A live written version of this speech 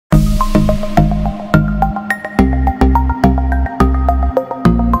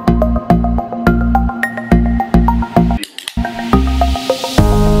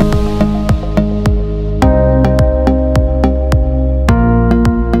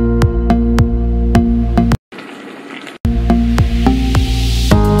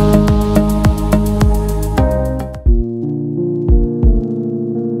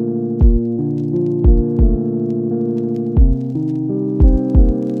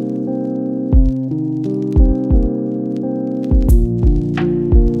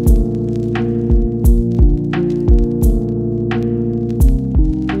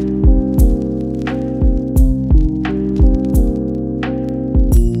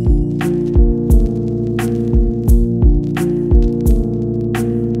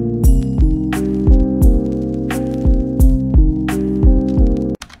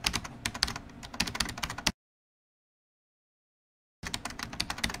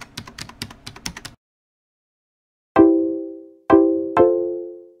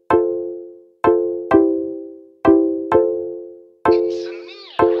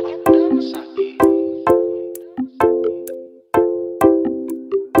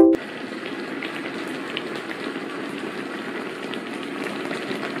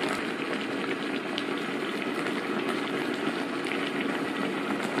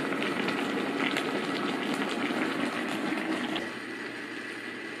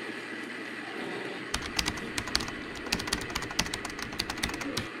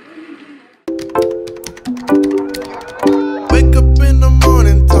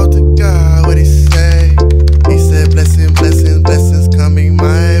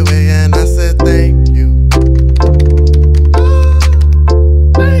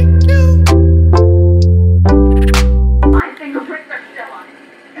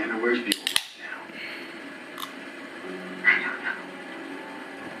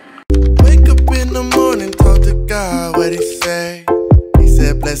the morning, talk to God, what he say? He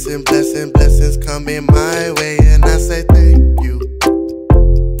said, blessing, blessing, blessings coming my way, and I say thank you.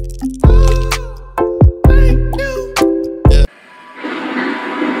 Thank you. Yeah.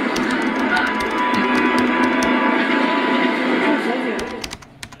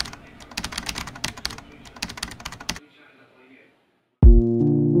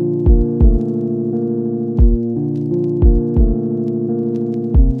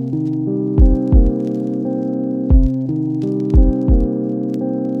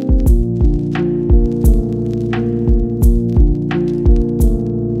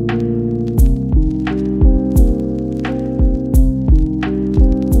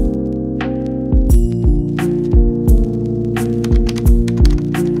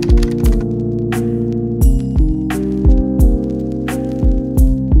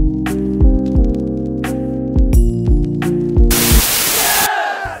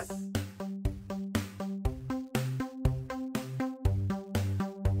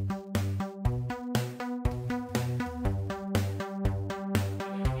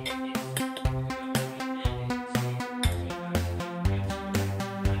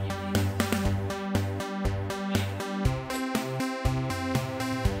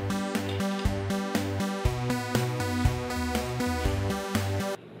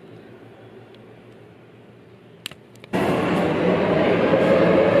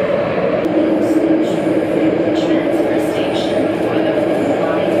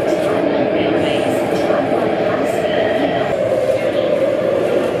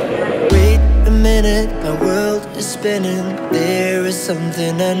 My world is spinning. There is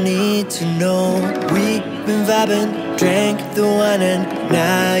something I need to know. We've been vibing, drank the wine, and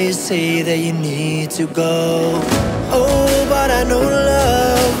now you say that you need to go. Oh, but I know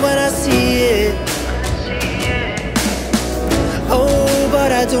love when I see it. Oh,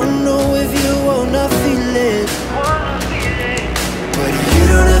 but I don't know if you wanna feel it. But you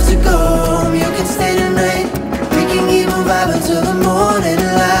don't have to go home, you can stay tonight. We can keep on vibing till the morning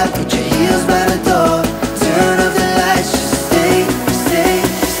light. Put your heels by the door, turn off the lights, just stay, stay,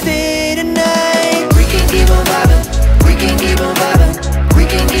 stay tonight. We can keep on vibing, we can keep on vibing, we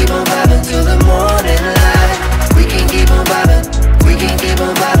can keep on vibing till the morning light. We can keep on vibing, we can keep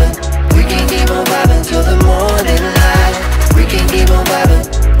on vibing, we can keep on vibing till the morning light. We can keep on vibing,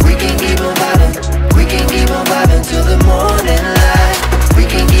 we can keep on vibing, we can keep on vibing till the morning light. We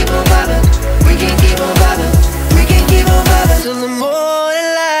can keep on vibing, we can keep on vibing, we can keep on vibing till the morning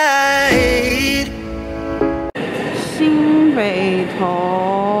light. Xinbeitou,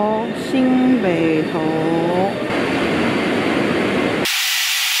 Xinbeitou.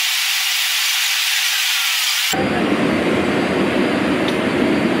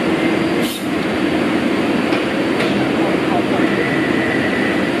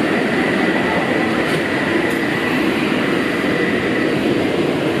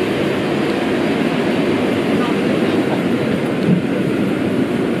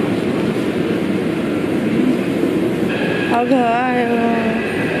 Hào可爱哦。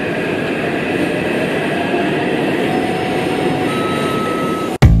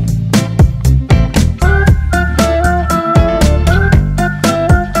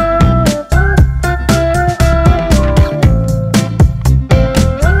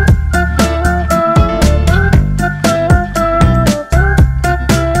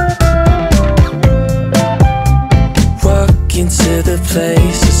Walk into the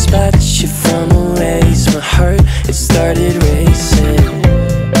place, a spot you from a ways. My heart, it started racing.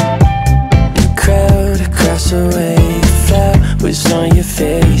 The crowd across the way, flowers on your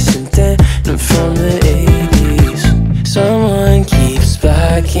face, and then I'm from the 80s. Someone keeps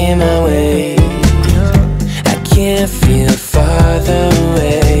blocking my way. I can't feel farther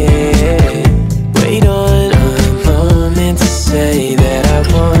away. Wait on a moment to say that I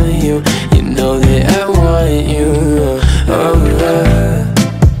want you. You know that I want you. Oh,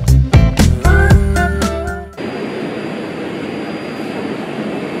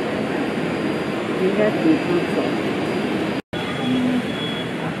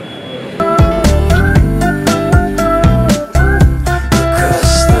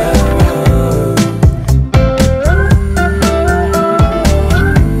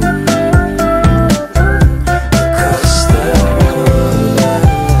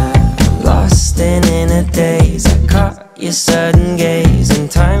 your sudden gaze and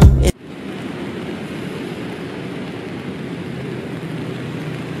time.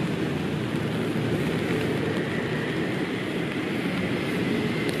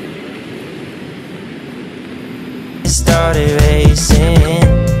 It started racing,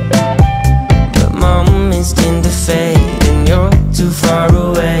 but moments tend to fade, and you're too far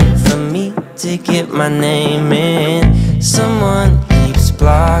away from me to get my name in. Someone keeps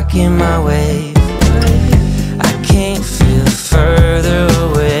blocking my way, but I can't feel further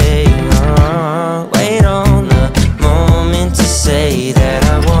away. Wait on the moment to say that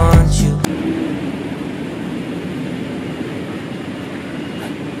I want you.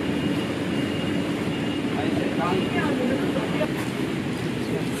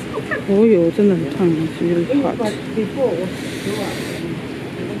 哦哟，真的很烫，really hot。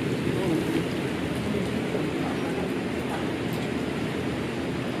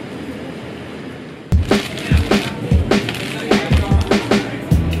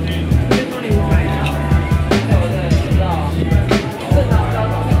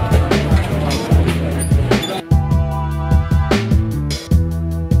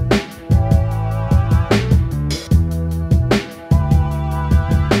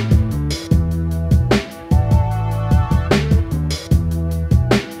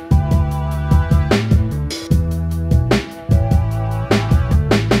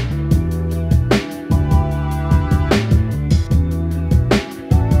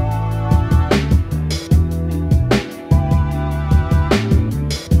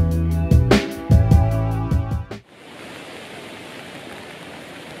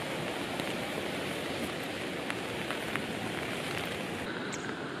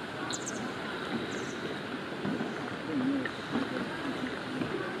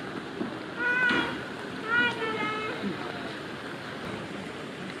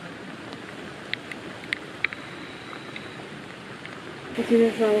我今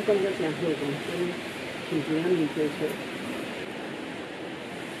天上午刚才讲会公司，挺这样的就是。